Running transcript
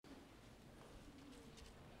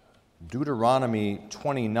Deuteronomy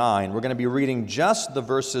 29. We're going to be reading just the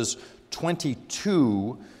verses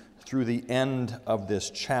 22 through the end of this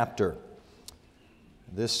chapter.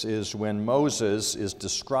 This is when Moses is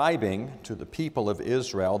describing to the people of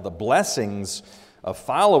Israel the blessings of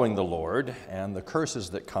following the Lord and the curses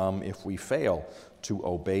that come if we fail to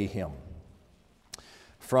obey him.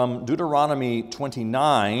 From Deuteronomy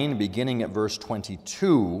 29, beginning at verse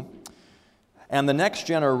 22, "And the next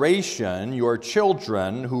generation, your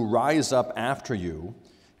children who rise up after you,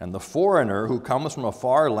 and the foreigner who comes from a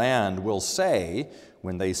far land will say,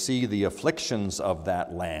 when they see the afflictions of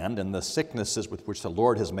that land and the sicknesses with which the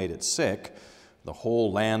Lord has made it sick, the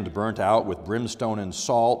whole land burnt out with brimstone and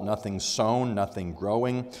salt, nothing sown, nothing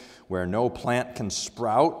growing, where no plant can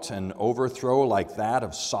sprout, an overthrow like that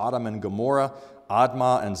of Sodom and Gomorrah,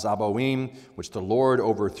 Admah and Zeboim, which the Lord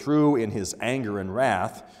overthrew in his anger and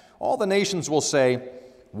wrath, all the nations will say,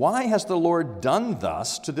 why has the Lord done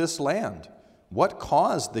thus to this land? What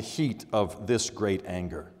caused the heat of this great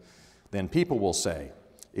anger? Then people will say,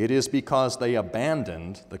 it is because they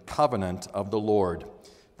abandoned the covenant of the Lord,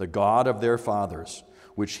 the God of their fathers,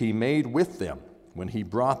 which he made with them when he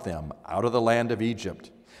brought them out of the land of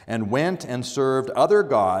Egypt, and went and served other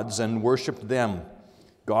gods and worshipped them,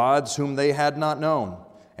 gods whom they had not known,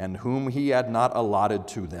 and whom he had not allotted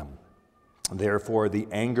to them. Therefore the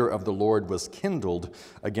anger of the Lord was kindled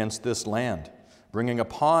against this land, bringing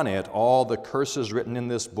upon it all the curses written in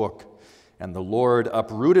this book. And the Lord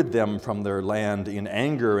uprooted them from their land in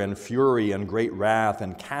anger and fury and great wrath,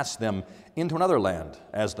 and cast them into another land,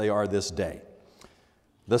 as they are this day.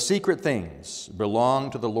 The secret things belong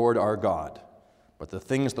to the Lord our God, but the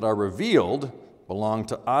things that are revealed belong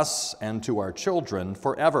to us and to our children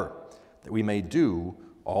forever, that we may do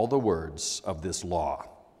all the words of this law."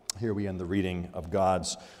 Here we end the reading of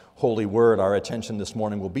God's holy word. Our attention this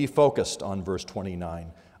morning will be focused on verse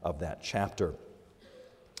 29 of that chapter.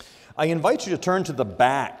 I invite you to turn to the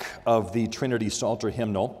back of the Trinity Psalter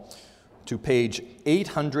hymnal, to page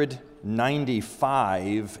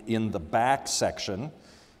 895 in the back section.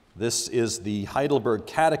 This is the Heidelberg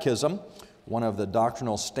Catechism, one of the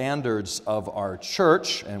doctrinal standards of our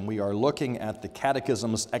church, and we are looking at the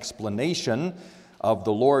Catechism's explanation of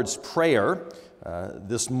the Lord's Prayer.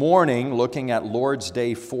 This morning, looking at Lord's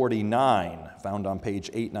Day 49, found on page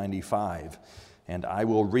 895. And I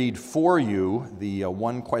will read for you the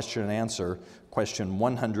one question and answer, question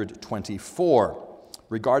 124.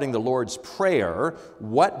 Regarding the Lord's Prayer,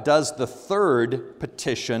 what does the third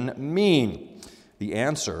petition mean? The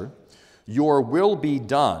answer, your will be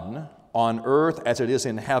done on earth as it is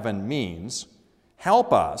in heaven, means,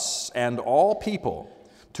 help us and all people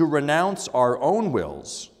to renounce our own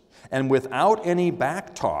wills and without any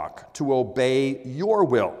backtalk to obey your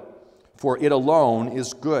will, for it alone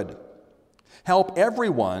is good. Help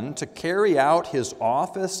everyone to carry out his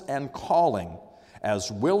office and calling as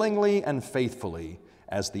willingly and faithfully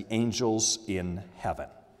as the angels in heaven.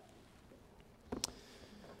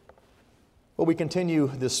 Well, we continue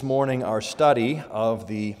this morning our study of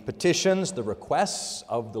the petitions, the requests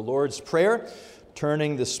of the Lord's Prayer,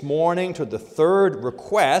 turning this morning to the third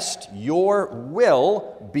request, your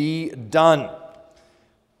will be done.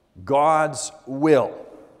 God's will.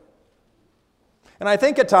 And I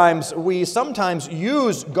think at times we sometimes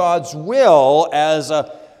use God's will as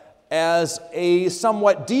a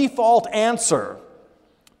somewhat default answer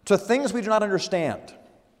to things we do not understand.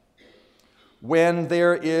 When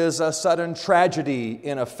there is a sudden tragedy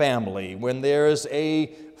in a family, when there's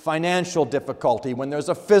a financial difficulty, when there's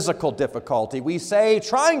a physical difficulty, we say,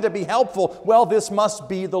 trying to be helpful, well, this must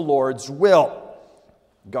be the Lord's will.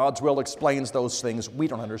 God's will explains those things we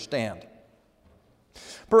don't understand.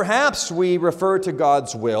 Perhaps we refer to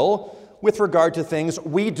God's will with regard to things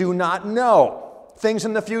we do not know, things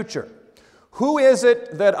in the future. Who is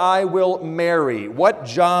it that I will marry? What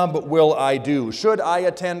job will I do? Should I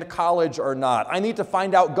attend college or not? I need to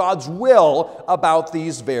find out God's will about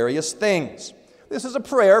these various things. This is a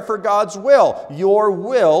prayer for God's will. Your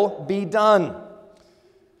will be done.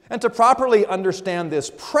 And to properly understand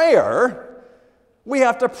this prayer, we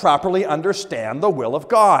have to properly understand the will of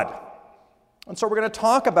God. And so we're going to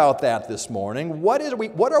talk about that this morning. What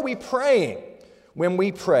are we praying when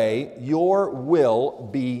we pray, your will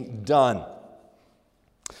be done?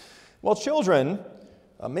 Well, children,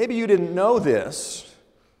 maybe you didn't know this,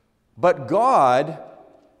 but God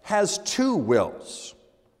has two wills.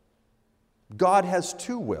 God has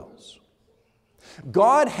two wills.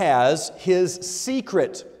 God has his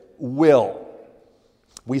secret will.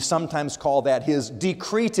 We sometimes call that his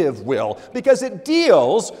decretive will, because it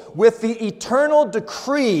deals with the eternal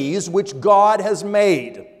decrees which God has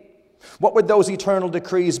made. What would those eternal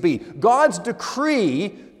decrees be? God's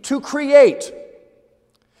decree to create.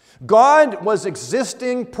 God was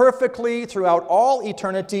existing perfectly throughout all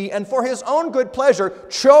eternity, and for his own good pleasure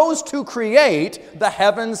chose to create the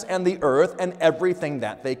heavens and the earth and everything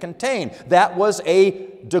that they contain. That was a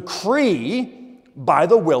decree by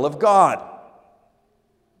the will of God.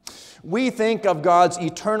 We think of God's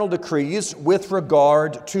eternal decrees with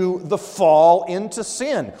regard to the fall into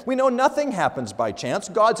sin. We know nothing happens by chance.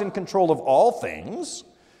 God's in control of all things.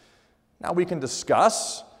 Now we can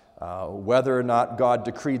discuss whether or not God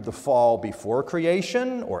decreed the fall before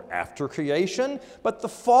creation or after creation, but the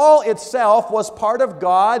fall itself was part of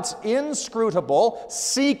God's inscrutable,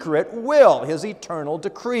 secret will, his eternal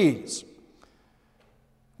decrees.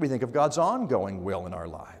 We think of God's ongoing will in our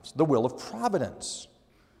lives, the will of providence,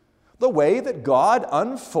 the way that God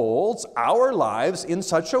unfolds our lives in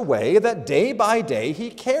such a way that day by day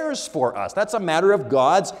he cares for us. That's a matter of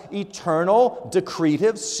God's eternal,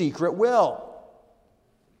 decretive, secret will.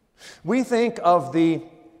 We think of the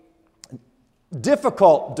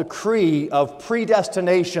difficult decree of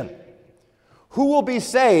predestination. Who will be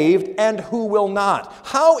saved and who will not?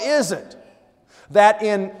 How is it that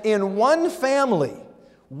in one family,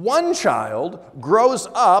 one child grows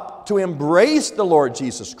up to embrace the Lord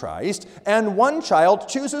Jesus Christ, and one child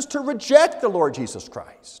chooses to reject the Lord Jesus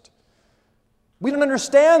Christ? We don't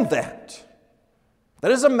understand that.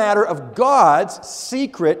 That is a matter of God's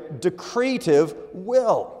secret, decretive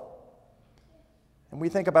will. And we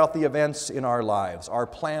think about the events in our lives, our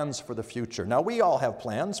plans for the future. Now, we all have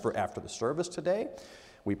plans for after the service today.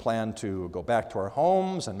 We plan to go back to our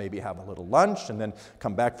homes and maybe have a little lunch and then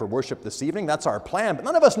come back for worship this evening. That's our plan, but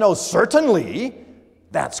none of us know certainly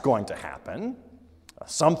that's going to happen.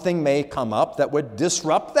 Something may come up that would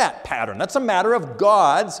disrupt that pattern. That's a matter of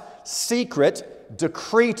God's secret,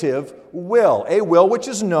 decretive will, a will which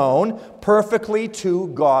is known perfectly to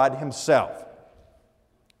God himself.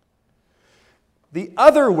 The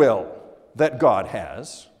other will that God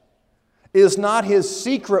has is not his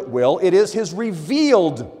secret will, it is his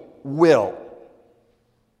revealed will.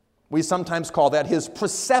 We sometimes call that his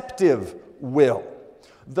preceptive will.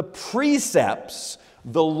 The precepts,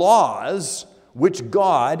 the laws which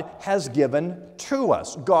God has given to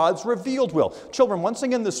us, God's revealed will. Children, once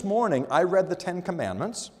again this morning, I read the 10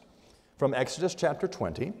 Commandments from Exodus chapter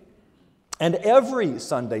 20, and every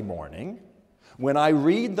Sunday morning, when I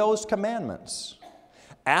read those commandments,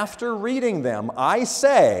 after reading them, I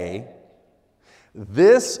say,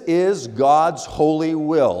 this is God's holy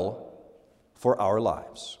will for our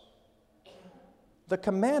lives. The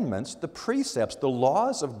commandments, the precepts, the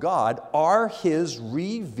laws of God are his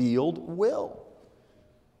revealed will.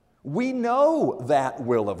 We know that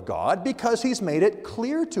will of God because he's made it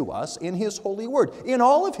clear to us in his holy word, in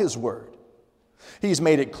all of his word. He's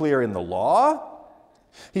made it clear in the law.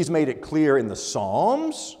 He's made it clear in the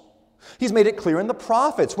Psalms. He's made it clear in the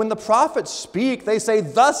prophets. When the prophets speak, they say,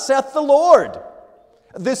 thus saith the Lord.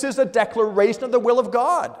 This is a declaration of the will of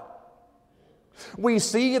God. We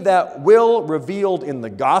see that will revealed in the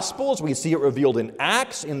Gospels. We see it revealed in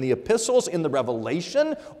Acts, in the epistles, in the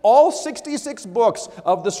Revelation. All 66 books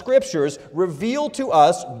of the Scriptures reveal to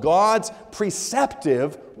us God's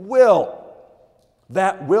preceptive will.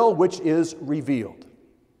 That will which is revealed.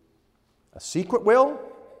 A secret will,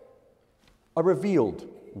 a revealed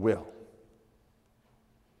will.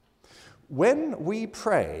 When we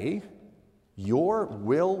pray, your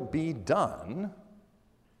will be done,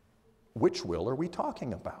 which will are we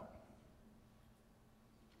talking about?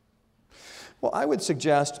 Well, I would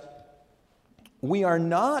suggest we are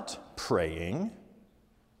not praying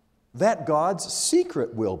that God's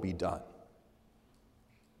secret will be done.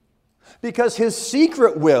 Because his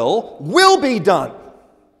secret will be done.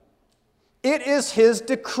 It is his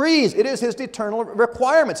decrees. It is his eternal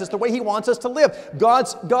requirements. It's the way he wants us to live.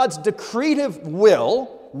 God's decretive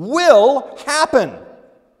will happen.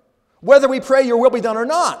 Whether we pray your will be done or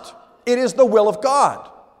not, it is the will of God.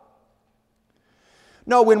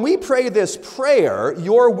 Now, when we pray this prayer,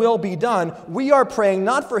 your will be done, we are praying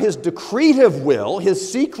not for his decretive will,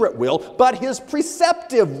 his secret will, but his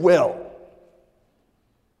preceptive will.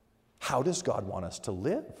 How does God want us to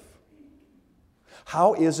live?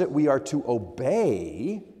 How is it we are to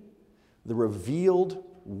obey the revealed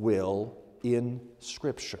will in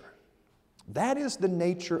Scripture? That is the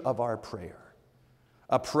nature of our prayer.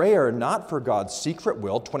 A prayer not for God's secret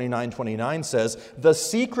will. 29:29 says, the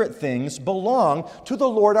secret things belong to the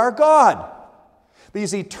Lord our God.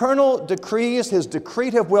 These eternal decrees, his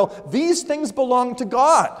decretive will, these things belong to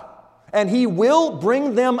God. And he will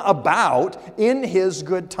bring them about in his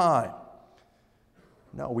good time.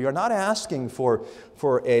 No, we are not asking for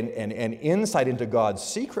an insight into God's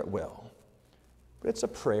secret will, but it's a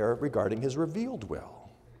prayer regarding his revealed will.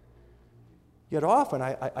 Yet often,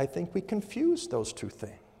 I think we confuse those two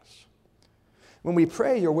things. When we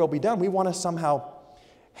pray, your will be done, we want to somehow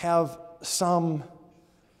have some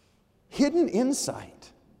hidden insight,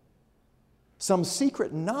 some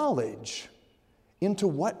secret knowledge into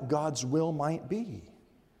what God's will might be.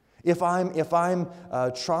 If I'm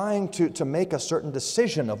trying to make a certain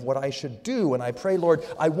decision of what I should do, and I pray, Lord,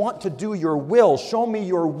 I want to do your will, show me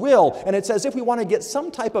your will. And it's as if we want to get some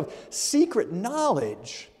type of secret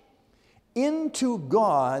knowledge into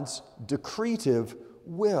God's decretive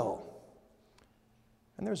will.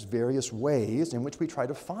 And there's various ways in which we try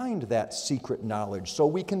to find that secret knowledge so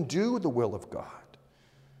we can do the will of God.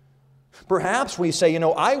 Perhaps we say,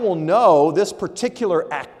 I will know this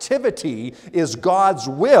particular activity is God's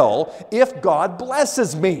will if God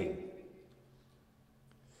blesses me.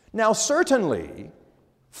 Now, certainly,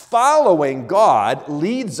 following God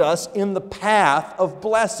leads us in the path of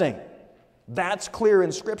blessing. That's clear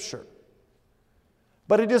in Scripture.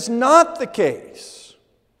 But it is not the case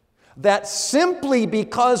that simply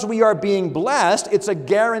because we are being blessed, it's a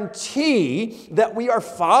guarantee that we are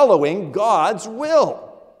following God's will.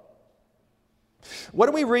 What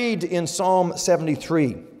do we read in Psalm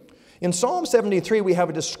 73? In Psalm 73, we have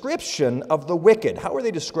a description of the wicked. How are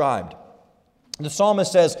they described? The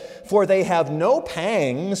psalmist says, "For they have no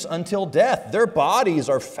pangs until death. Their bodies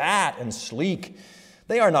are fat and sleek.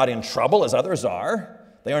 They are not in trouble as others are.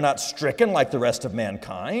 They are not stricken like the rest of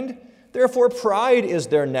mankind. Therefore pride is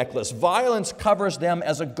their necklace. Violence covers them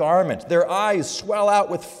as a garment. Their eyes swell out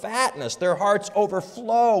with fatness. Their hearts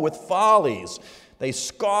overflow with follies. They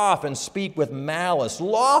scoff and speak with malice.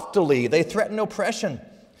 Loftily they threaten oppression.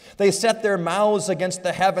 They set their mouths against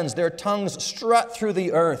the heavens. Their tongues strut through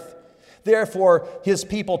the earth. Therefore his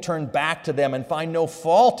people turn back to them and find no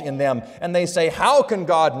fault in them. And they say, how can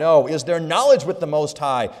God know? Is there knowledge with the Most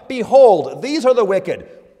High? Behold, these are the wicked,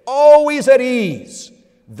 always at ease.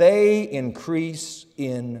 They increase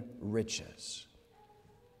in riches."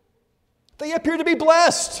 They appear to be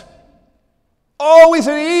blessed, always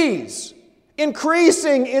at ease,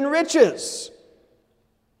 increasing in riches.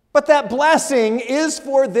 But that blessing is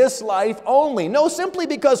for this life only. No, simply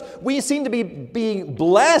because we seem to be being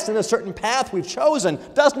blessed in a certain path we've chosen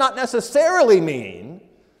does not necessarily mean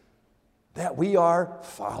that we are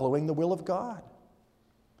following the will of God.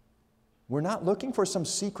 We're not looking for some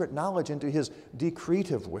secret knowledge into his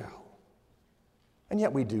decretive will. And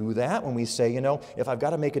yet we do that when we say, if I've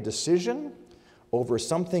got to make a decision over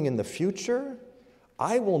something in the future,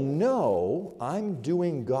 I will know I'm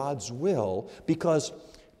doing God's will because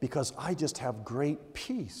I just have great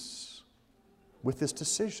peace with this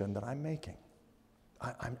decision that I'm making.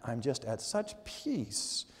 I'm just at such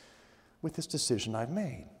peace with this decision I've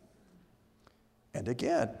made. And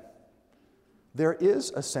again, there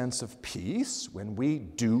is a sense of peace when we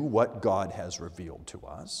do what God has revealed to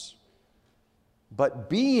us. But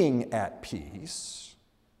being at peace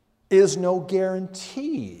is no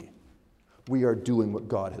guarantee we are doing what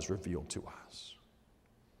God has revealed to us.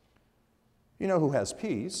 You know who has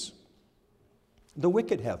peace? The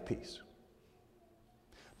wicked have peace.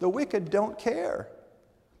 The wicked don't care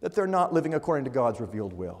that they're not living according to God's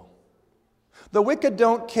revealed will. The wicked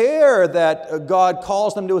don't care that God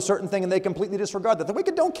calls them to a certain thing and they completely disregard that. The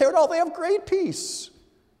wicked don't care at all. They have great peace.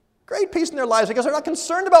 Great peace in their lives because they're not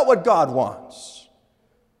concerned about what God wants.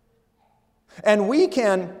 And we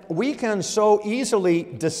can so easily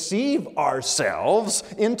deceive ourselves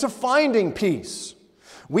into finding peace.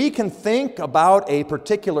 We can think about a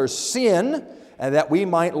particular sin and that we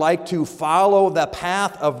might like to follow the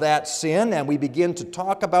path of that sin, and we begin to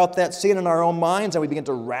talk about that sin in our own minds, and we begin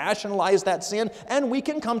to rationalize that sin, and we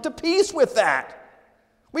can come to peace with that.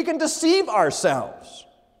 We can deceive ourselves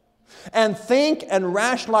and think and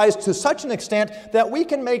rationalize to such an extent that we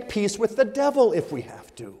can make peace with the devil if we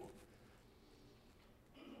have to.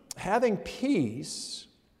 Having peace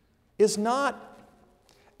is not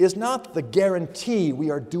the guarantee we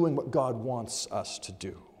are doing what God wants us to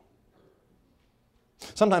do.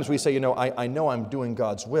 Sometimes we say, I know I'm doing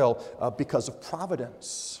God's will because of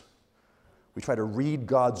providence. We try to read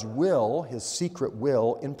God's will, his secret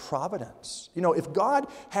will, in providence. If God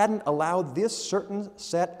hadn't allowed this certain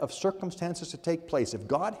set of circumstances to take place, if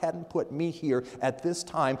God hadn't put me here at this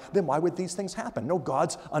time, then why would these things happen? No,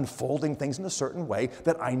 God's unfolding things in a certain way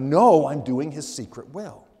that I know I'm doing his secret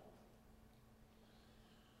will.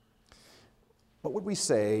 What would we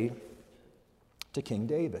say to King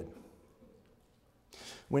David?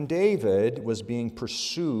 When David was being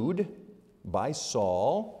pursued by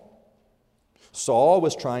Saul, Saul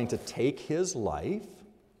was trying to take his life,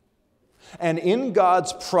 and in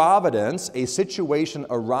God's providence, a situation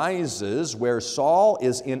arises where Saul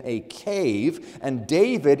is in a cave, and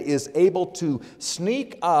David is able to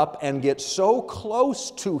sneak up and get so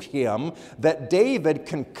close to him that David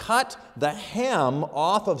can cut the hem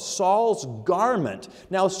off of Saul's garment.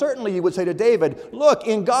 Now, certainly you would say to David, look,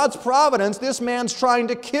 in God's providence, this man's trying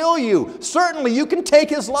to kill you. Certainly you can take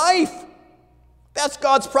his life. That's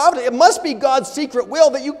God's providence. It must be God's secret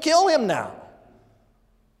will that you kill him now.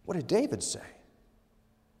 What did David say?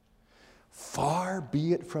 Far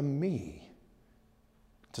be it from me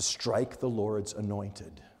to strike the Lord's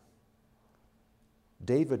anointed.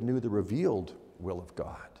 David knew the revealed will of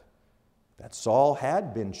God, that Saul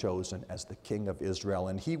had been chosen as the king of Israel,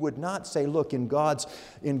 and he would not say, look, in God's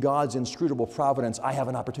inscrutable providence, I have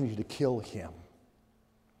an opportunity to kill him.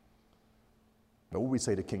 What would we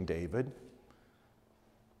say to King David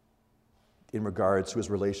in regards to his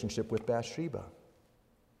relationship with Bathsheba?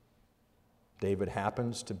 David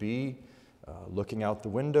happens to be looking out the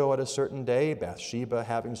window at a certain day. Bathsheba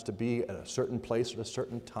happens to be at a certain place at a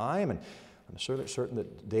certain time. And I'm certain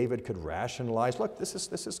that David could rationalize, look, this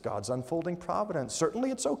is God's unfolding providence.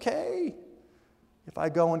 Certainly it's okay if I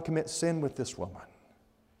go and commit sin with this woman.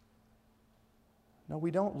 No,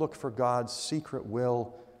 we don't look for God's secret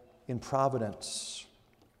will in providence,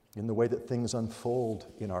 in the way that things unfold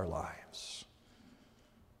in our lives.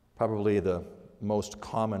 Probably the most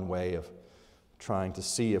common way of trying to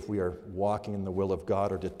see if we are walking in the will of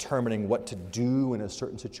God or determining what to do in a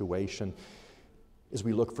certain situation is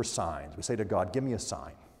we look for signs. We say to God, give me a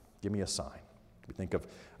sign. Give me a sign. We think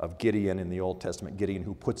of Gideon in the Old Testament, Gideon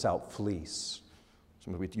who puts out fleece.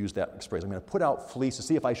 So we use that expression. I'm going to put out fleece to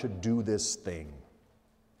see if I should do this thing.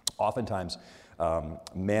 Oftentimes,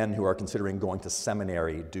 men who are considering going to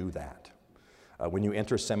seminary do that. When you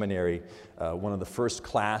enter seminary, one of the first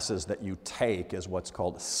classes that you take is what's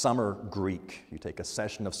called summer Greek. You take a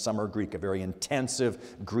session of summer Greek, a very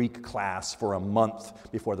intensive Greek class for a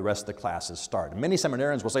month before the rest of the classes start. And many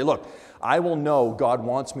seminarians will say, look, I will know God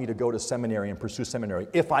wants me to go to seminary and pursue seminary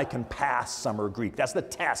if I can pass summer Greek. That's the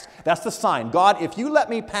test. That's the sign. God, if you let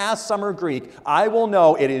me pass summer Greek, I will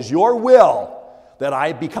know it is your will that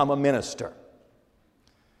I become a minister.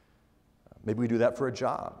 Maybe we do that for a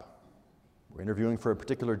job. We're interviewing for a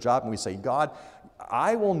particular job, and we say, God,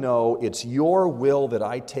 I will know it's your will that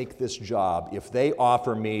I take this job if they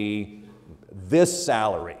offer me this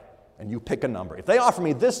salary. And you pick a number. If they offer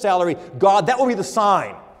me this salary, God, that will be the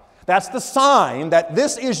sign. That's the sign that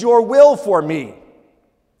this is your will for me.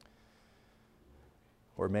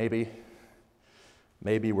 Or maybe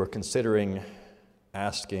we're considering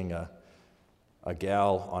asking a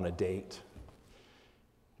gal on a date.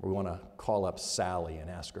 We want to call up Sally and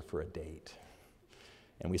ask her for a date.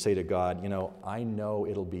 And we say to God, I know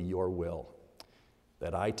it'll be your will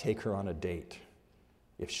that I take her on a date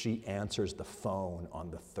if she answers the phone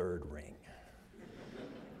on the third ring.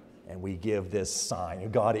 And we give this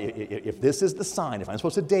sign. God, if this is the sign, if I'm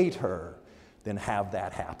supposed to date her, then have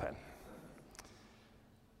that happen.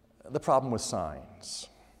 The problem with signs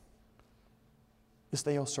is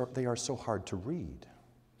they are so hard to read.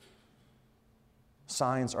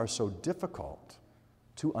 Signs are so difficult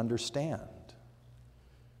to understand.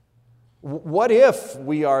 What if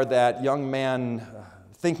we are that young man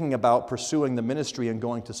thinking about pursuing the ministry and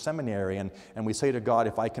going to seminary, and we say to God,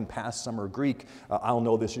 if I can pass summer Greek, I'll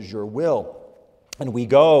know this is your will. And we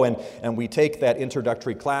go and we take that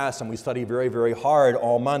introductory class and we study very, very hard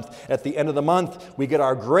all month. At the end of the month, we get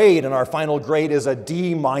our grade, and our final grade is a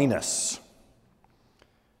D-. Now,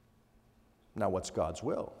 what's God's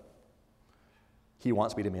will? He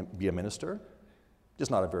wants me to be a minister,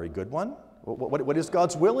 just not a very good one. What is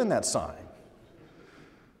God's will in that sign?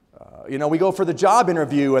 We go for the job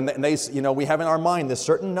interview, and they, we have in our mind this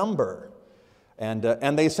certain number. And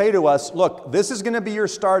they say to us, look, this is going to be your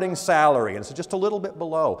starting salary, and it's just a little bit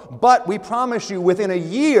below. But we promise you within a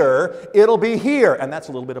year, it'll be here, and that's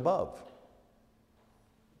a little bit above.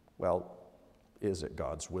 Well, is it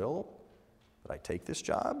God's will that I take this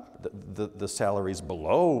job? The salary's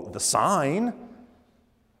below the sign,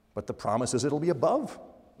 but the promise is it'll be above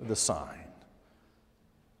the sign.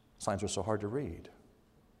 Signs are so hard to read.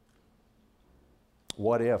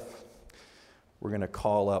 What if we're going to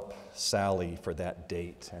call up Sally for that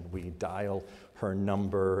date, and we dial her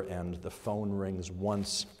number, and the phone rings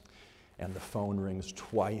once, and the phone rings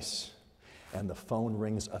twice, and the phone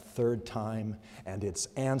rings a third time, and it's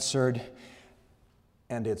answered,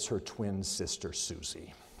 and it's her twin sister,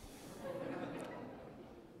 Susie.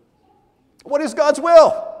 What is God's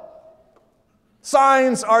will?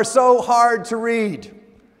 Signs are so hard to read.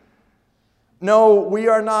 No, we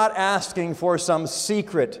are not asking for some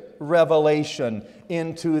secret revelation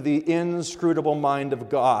into the inscrutable mind of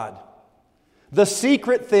God. The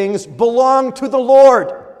secret things belong to the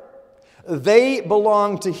Lord. They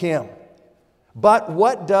belong to Him. But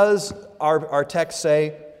what does our text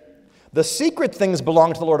say? The secret things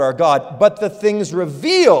belong to the Lord our God, but the things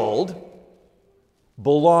revealed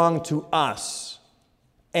belong to us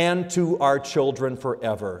and to our children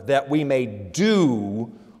forever, that we may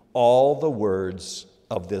do all the words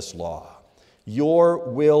of this law. Your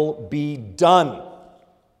will be done.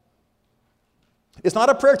 It's not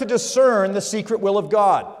a prayer to discern the secret will of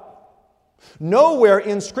God. Nowhere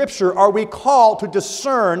in Scripture are we called to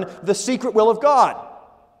discern the secret will of God.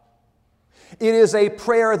 It is a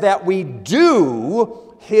prayer that we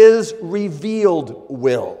do His revealed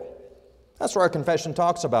will. That's what our confession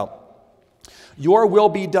talks about. Your will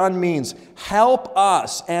be done means help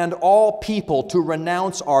us and all people to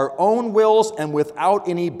renounce our own wills and without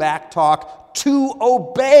any backtalk to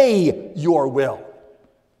obey your will,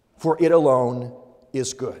 for it alone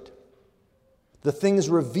is good. The things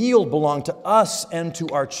revealed belong to us and to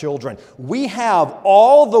our children. We have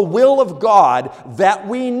all the will of God that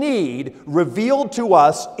we need revealed to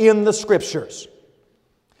us in the Scriptures.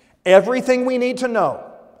 Everything we need to know,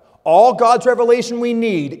 all God's revelation we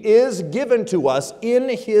need, is given to us in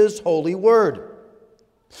His holy Word.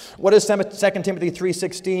 What does 2 Timothy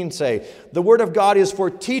 3:16 say? The Word of God is for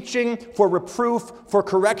teaching, for reproof, for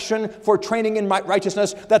correction, for training in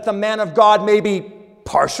righteousness, that the man of God may be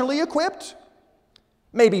partially equipped,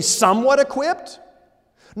 maybe somewhat equipped.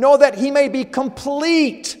 No, that he may be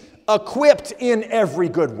complete, equipped in every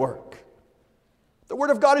good work. The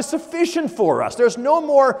Word of God is sufficient for us. There's no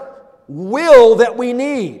more will that we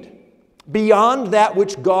need beyond that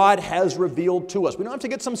which God has revealed to us. We don't have to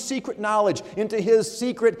get some secret knowledge into His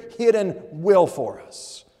secret, hidden will for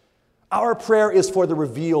us. Our prayer is for the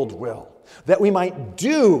revealed will, that we might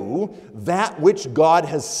do that which God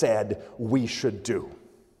has said we should do.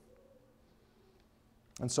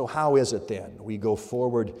 And so how is it then we go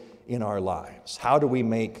forward in our lives? How do we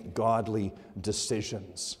make godly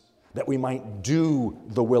decisions that we might do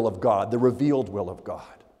the will of God, the revealed will of God?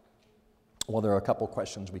 Well, there are a couple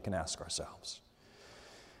questions we can ask ourselves.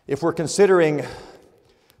 If we're considering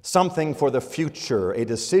something for the future, a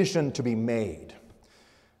decision to be made,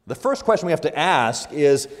 the first question we have to ask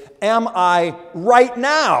is, am I right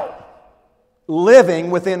now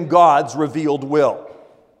living within God's revealed will?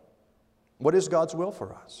 What is God's will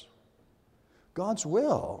for us? God's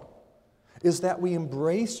will is that we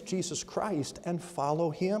embrace Jesus Christ and follow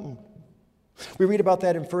Him. We read about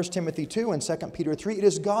that in 1 Timothy 2 and 2 Peter 3. It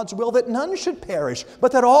is God's will that none should perish,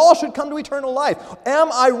 but that all should come to eternal life. Am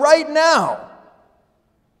I right now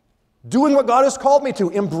doing what God has called me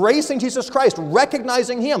to, embracing Jesus Christ,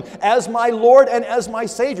 recognizing Him as my Lord and as my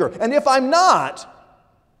Savior? And if I'm not,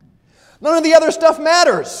 none of the other stuff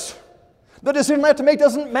matters. The decision I have to make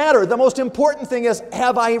doesn't matter. The most important thing is,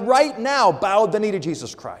 have I right now bowed the knee to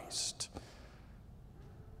Jesus Christ?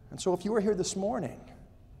 And so if you are here this morning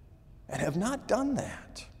and have not done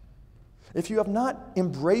that, if you have not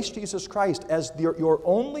embraced Jesus Christ as your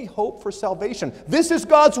only hope for salvation, this is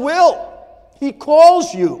God's will. He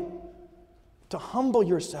calls you to humble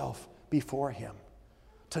yourself before Him,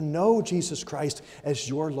 to know Jesus Christ as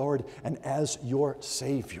your Lord and as your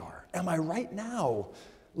Savior. Am I right now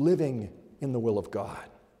living in the will of God?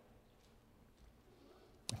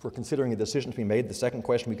 If we're considering a decision to be made, the second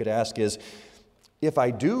question we could ask is, if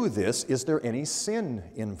I do this, is there any sin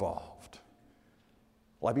involved?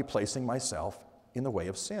 Will I be placing myself in the way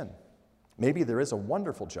of sin? Maybe there is a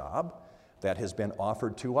wonderful job that has been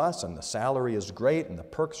offered to us, and the salary is great, and the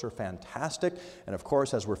perks are fantastic. And of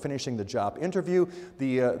course, as we're finishing the job interview,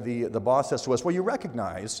 the boss says to us, well, you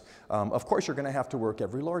recognize, of course, you're going to have to work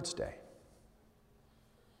every Lord's Day.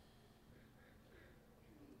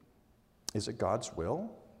 Is it God's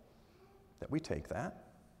will that we take that?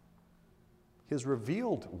 His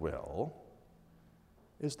revealed will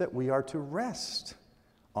is that we are to rest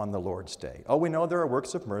on the Lord's Day. Oh, we know there are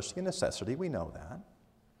works of mercy and necessity. We know that.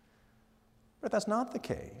 But that's not the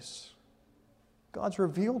case. God's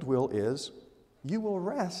revealed will is you will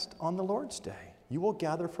rest on the Lord's Day. You will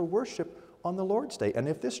gather for worship on the Lord's Day. And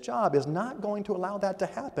if this job is not going to allow that to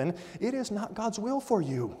happen, it is not God's will for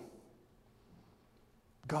you.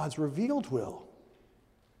 God's revealed will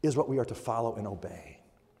is what we are to follow and obey.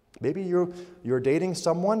 Maybe you're dating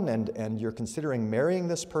someone and you're considering marrying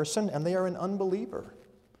this person and they are an unbeliever.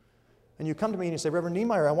 And you come to me and you say, Reverend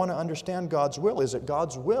Nymeyer, I want to understand God's will. Is it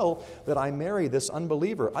God's will that I marry this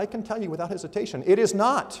unbeliever? I can tell you without hesitation, it is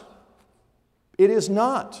not. It is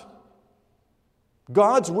not.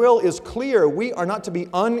 God's will is clear. We are not to be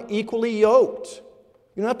unequally yoked.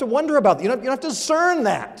 You don't have to wonder about that. You don't have to discern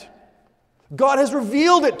that. God has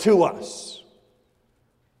revealed it to us.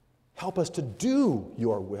 Help us to do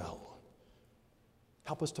your will.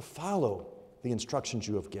 Help us to follow the instructions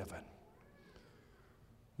you have given.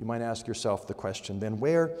 You might ask yourself the question, then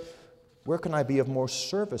where can I be of more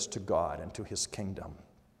service to God and to His kingdom?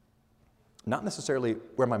 Not necessarily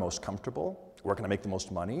where am I most comfortable, where can I make the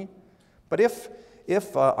most money, but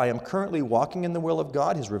if I am currently walking in the will of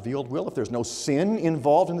God, His revealed will, if there's no sin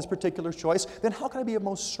involved in this particular choice, then how can I be of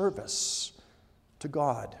most service to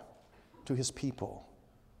God, to His people?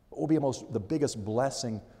 What will be the biggest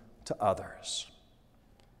blessing to others?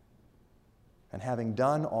 And having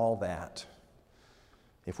done all that,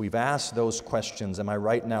 if we've asked those questions, am I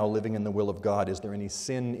right now living in the will of God? Is there any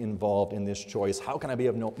sin involved in this choice? How can I be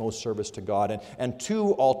of most service to God? And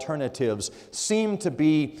two alternatives seem to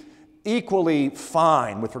be equally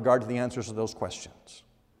fine with regard to the answers to those questions.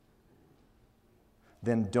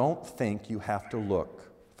 Then don't think you have to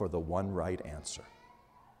look for the one right answer.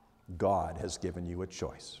 God has given you a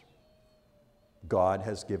choice. God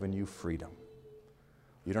has given you freedom.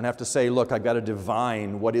 You don't have to say, look, I've got to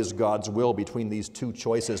divine what is God's will between these two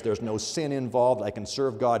choices. There's no sin involved. I can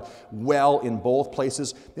serve God well in both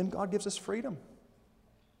places. Then God gives us freedom.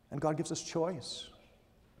 And God gives us choice.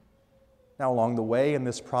 Now, along the way in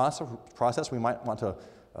this process we might want to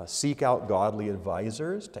seek out godly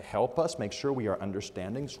advisors to help us make sure we are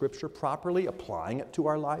understanding Scripture properly, applying it to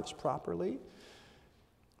our lives properly.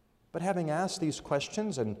 But having asked these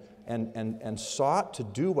questions and sought to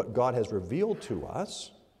do what God has revealed to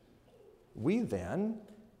us, we then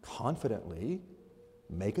confidently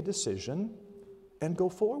make a decision and go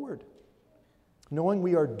forward, knowing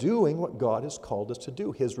we are doing what God has called us to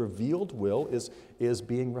do. His revealed will is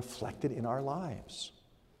being reflected in our lives.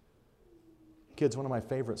 Kids, one of my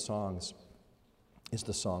favorite songs is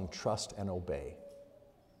the song Trust and Obey.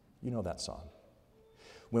 You know that song.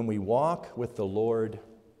 When we walk with the Lord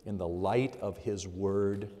in the light of His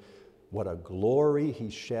word, what a glory He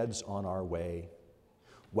sheds on our way.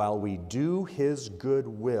 While we do His good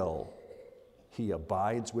will, He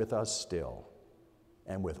abides with us still,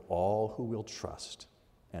 and with all who will trust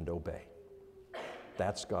and obey.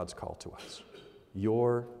 That's God's call to us.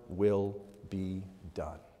 Your will be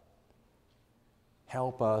done.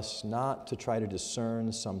 Help us not to try to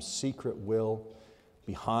discern some secret will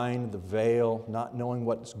behind the veil, not knowing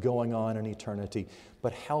what's going on in eternity,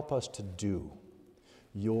 but help us to do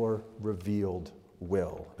your revealed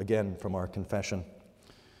will. Again, from our confession,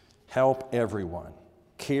 help everyone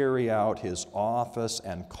carry out his office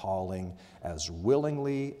and calling as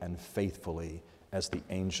willingly and faithfully as the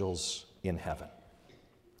angels in heaven.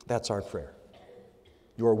 That's our prayer.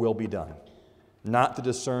 Your will be done. Not to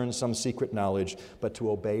discern some secret knowledge, but to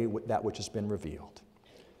obey that which has been revealed.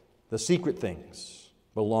 The secret things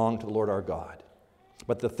belong to the Lord our God,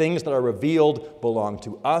 but the things that are revealed belong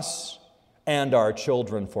to us and our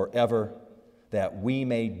children forever, that we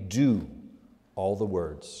may do all the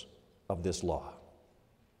words of this law.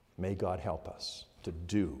 May God help us to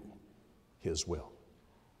do His will.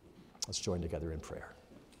 Let's join together in prayer.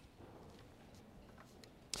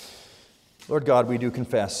 Lord God, we do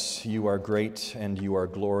confess You are great and You are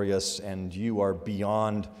glorious and You are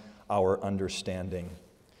beyond our understanding.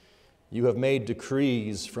 You have made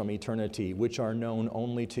decrees from eternity which are known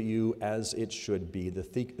only to You as it should be.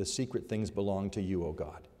 The secret things belong to You, O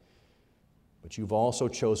God. But You've also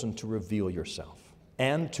chosen to reveal Yourself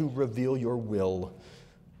and to reveal Your will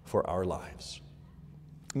for our lives.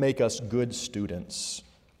 Make us good students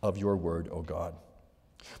of Your word, O God,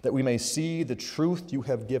 that we may see the truth You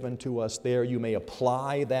have given to us there. You may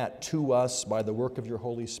apply that to us by the work of Your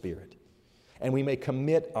Holy Spirit, and we may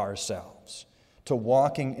commit ourselves to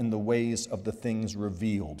walking in the ways of the things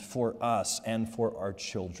revealed for us and for our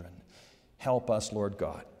children. Help us, Lord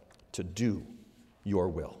God, to do Your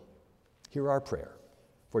will. Hear our prayer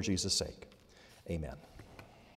for Jesus' sake. Amen.